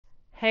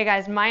Hey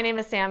guys, my name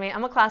is Sammy.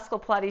 I'm a classical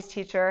Pilates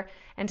teacher,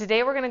 and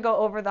today we're going to go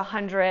over the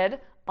 100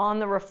 on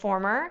the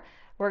reformer.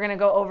 We're going to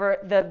go over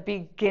the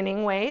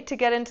beginning way to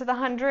get into the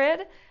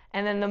 100,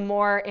 and then the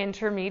more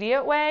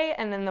intermediate way,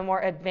 and then the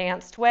more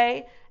advanced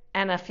way,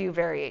 and a few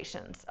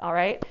variations. All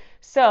right,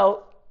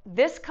 so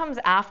this comes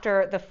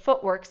after the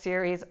Footwork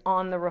series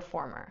on the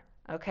reformer.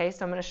 Okay,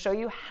 so I'm going to show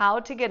you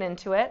how to get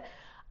into it.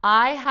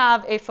 I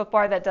have a foot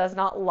bar that does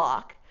not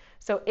lock.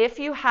 So if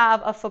you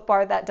have a foot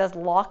bar that does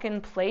lock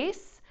in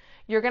place,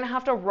 you're going to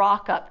have to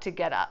rock up to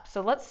get up.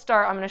 So let's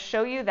start. I'm going to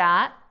show you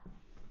that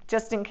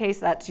just in case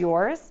that's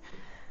yours.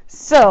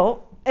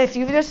 So if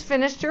you've just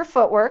finished your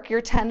footwork, your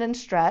tendon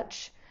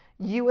stretch,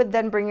 you would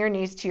then bring your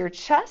knees to your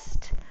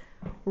chest,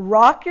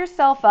 rock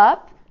yourself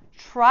up,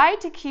 try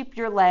to keep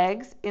your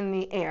legs in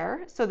the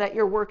air so that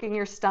you're working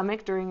your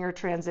stomach during your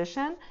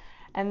transition,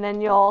 and then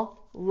you'll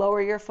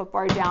lower your foot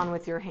bar down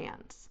with your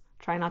hands.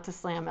 Try not to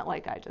slam it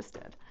like I just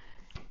did.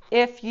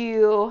 If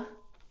you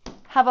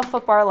have a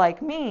foot bar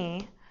like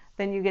me,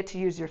 then you get to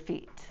use your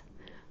feet,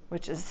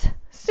 which is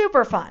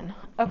super fun.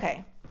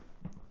 Okay.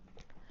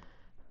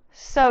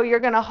 So you're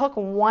going to hook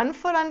one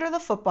foot under the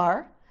foot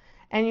bar,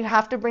 and you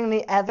have to bring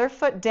the other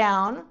foot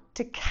down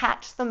to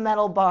catch the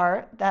metal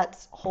bar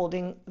that's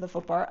holding the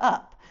foot bar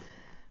up.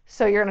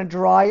 So you're going to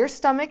draw your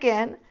stomach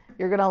in,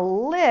 you're going to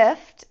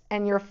lift,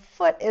 and your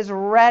foot is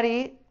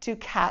ready to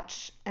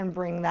catch and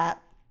bring that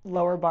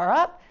lower bar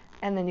up,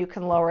 and then you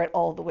can lower it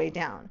all the way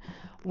down.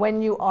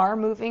 When you are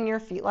moving your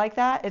feet like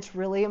that, it's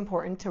really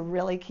important to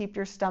really keep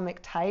your stomach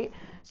tight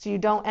so you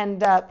don't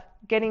end up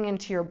getting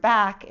into your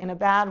back in a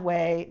bad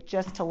way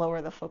just to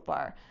lower the foot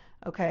bar.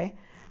 Okay,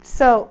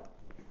 so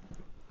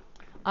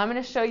I'm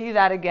going to show you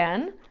that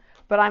again,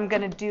 but I'm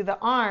going to do the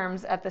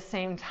arms at the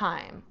same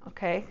time.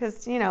 Okay,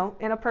 because in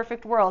a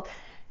perfect world,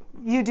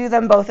 you do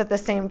them both at the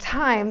same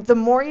time. The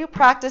more you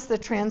practice the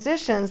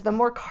transitions, the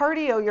more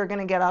cardio you're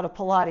going to get out of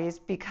Pilates,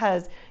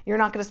 because you're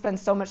not going to spend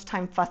so much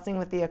time fussing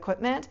with the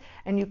equipment,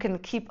 and you can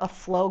keep a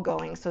flow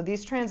going. So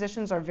these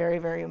transitions are very,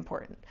 very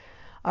important.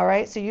 All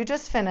right, so you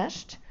just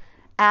finished.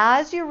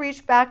 As you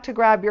reach back to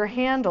grab your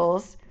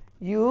handles,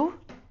 you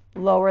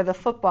lower the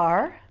foot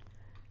bar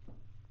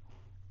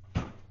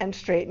and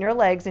straighten your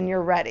legs, and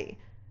you're ready.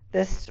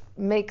 This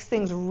makes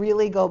things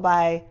really go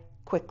by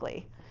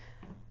quickly.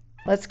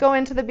 Let's go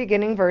into the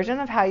beginning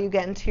version of how you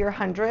get into your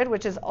 100,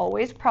 which is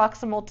always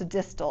proximal to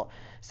distal.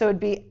 So it'd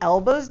be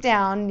elbows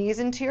down, knees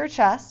into your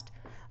chest,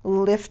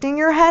 lifting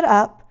your head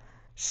up,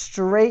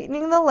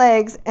 straightening the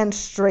legs, and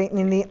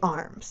straightening the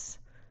arms.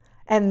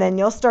 And then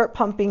you'll start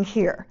pumping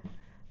here.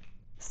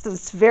 So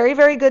it's very,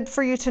 very good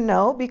for you to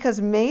know, because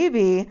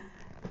maybe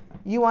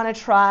you want to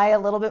try a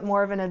little bit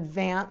more of an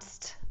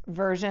advanced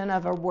version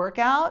of a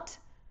workout.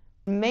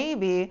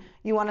 Maybe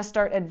you want to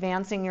start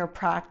advancing your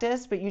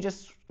practice, but you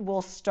just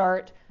will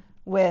start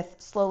with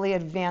slowly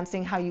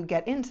advancing how you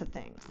get into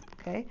things.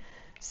 Okay,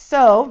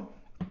 so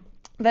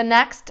the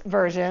next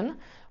version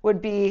would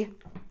be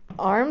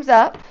arms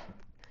up.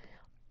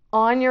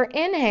 On your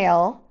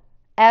inhale,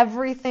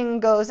 everything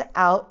goes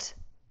out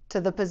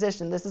to the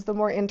position. This is the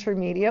more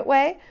intermediate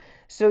way.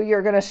 So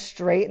you're going to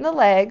straighten the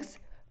legs,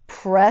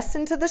 press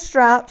into the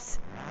straps,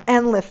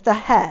 and lift the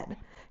head.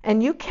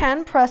 And you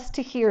can press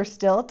to here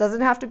still. It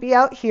doesn't have to be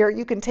out here.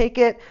 You can take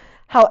it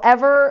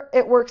however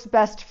it works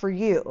best for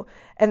you.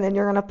 And then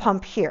you're going to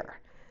pump here.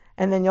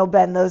 And then you'll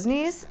bend those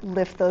knees,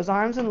 lift those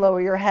arms, and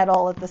lower your head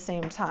all at the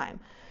same time.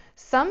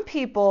 Some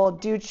people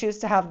do choose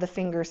to have the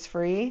fingers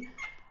free.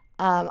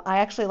 I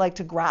actually like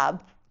to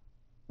grab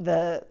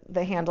the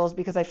handles,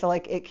 because I feel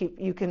like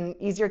you can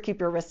easier keep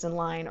your wrist in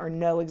line or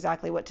know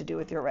exactly what to do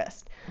with your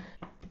wrist.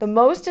 The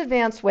most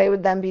advanced way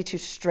would then be to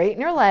straighten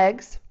your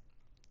legs.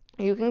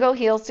 You can go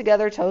heels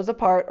together, toes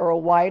apart, or a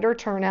wider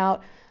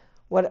turnout,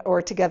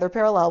 or together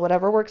parallel,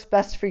 whatever works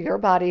best for your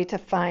body to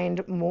find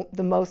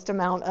the most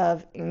amount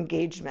of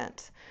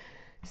engagement.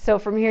 So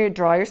from here, you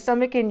draw your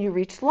stomach in, you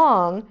reach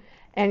long,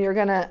 and you're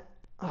going to,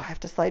 I have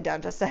to slide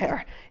down just a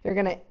hair. You're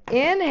going to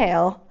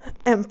inhale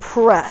and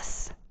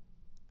press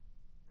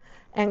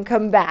and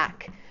come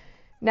back.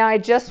 Now, I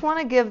just want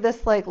to give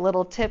this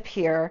little tip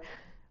here.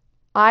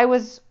 I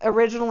was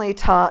originally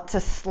taught to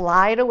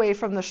slide away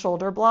from the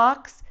shoulder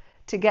blocks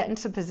to get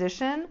into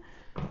position,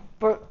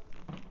 but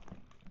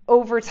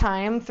over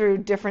time, through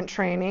different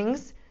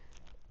trainings,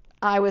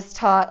 I was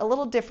taught a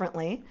little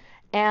differently.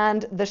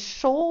 And the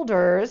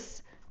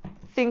shoulders,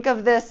 think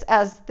of this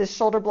as the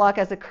shoulder block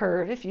as a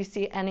curve. If you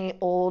see any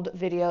old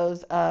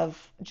videos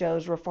of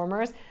Joe's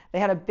reformers, they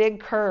had a big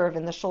curve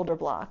in the shoulder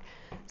block.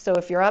 So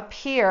if you're up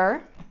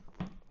here,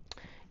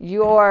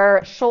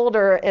 your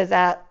shoulder is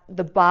at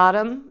the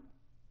bottom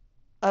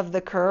of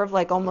the curve,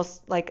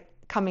 almost like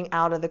coming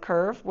out of the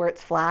curve where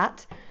it's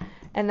flat.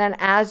 And then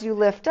as you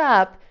lift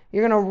up,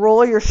 you're going to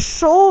roll your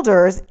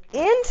shoulders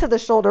into the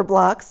shoulder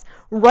blocks,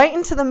 right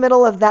into the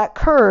middle of that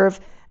curve,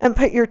 and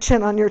put your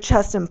chin on your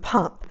chest and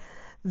pump.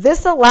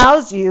 This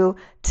allows you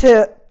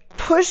to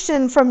push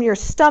in from your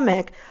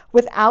stomach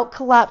without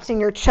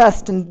collapsing your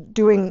chest and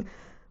doing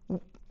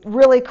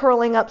really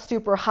curling up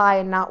super high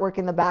and not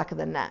working the back of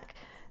the neck.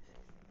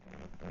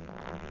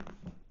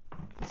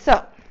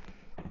 So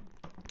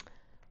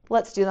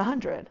let's do the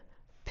 100.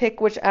 Pick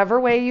whichever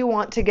way you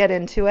want to get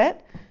into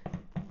it.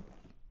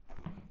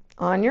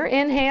 On your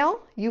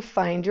inhale, you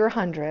find your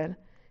 100.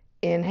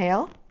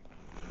 Inhale,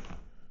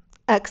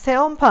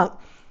 exhale, and pump.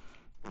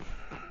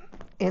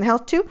 Inhale,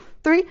 2,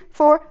 3,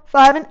 4,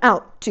 5, and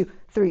out. 2,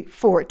 3,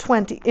 4,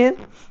 20,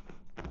 in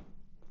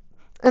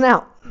and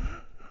out.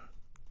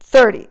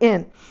 30,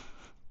 in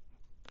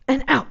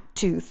and out.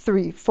 2,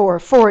 3, 4,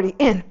 40,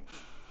 in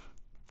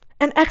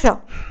and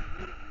exhale.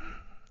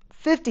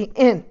 50,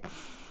 in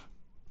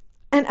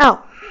and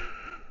out.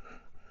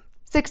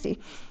 60,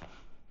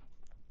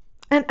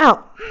 and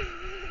out.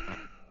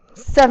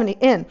 70,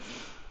 in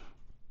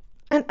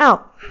and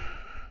out.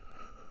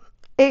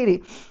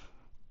 80,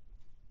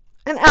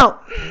 and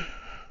out.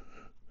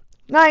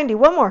 90,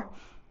 one more,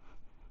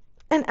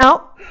 and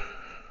out.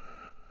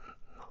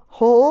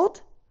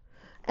 Hold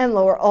and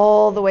lower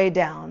all the way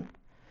down.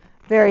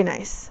 Very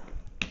nice.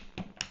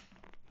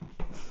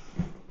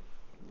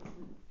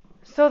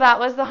 So that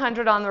was the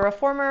 100 on the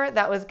reformer.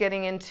 That was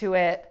getting into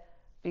it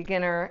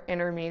beginner,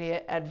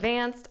 intermediate,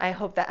 advanced. I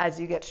hope that as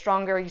you get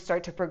stronger, you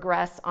start to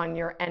progress on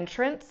your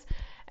entrance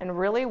and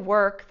really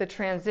work the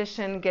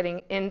transition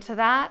getting into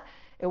that.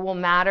 It will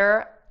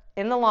matter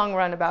in the long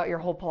run about your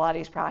whole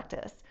Pilates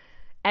practice.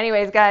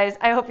 Anyways, guys,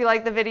 I hope you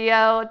liked the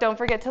video. Don't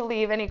forget to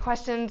leave any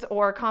questions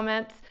or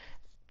comments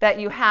that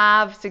you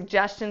have,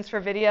 suggestions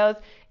for videos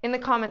in the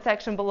comment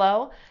section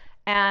below.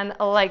 And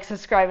like,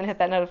 subscribe, and hit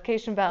that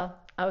notification bell.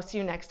 I'll see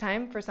you next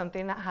time for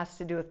something that has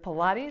to do with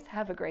Pilates.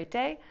 Have a great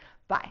day.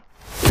 Bye.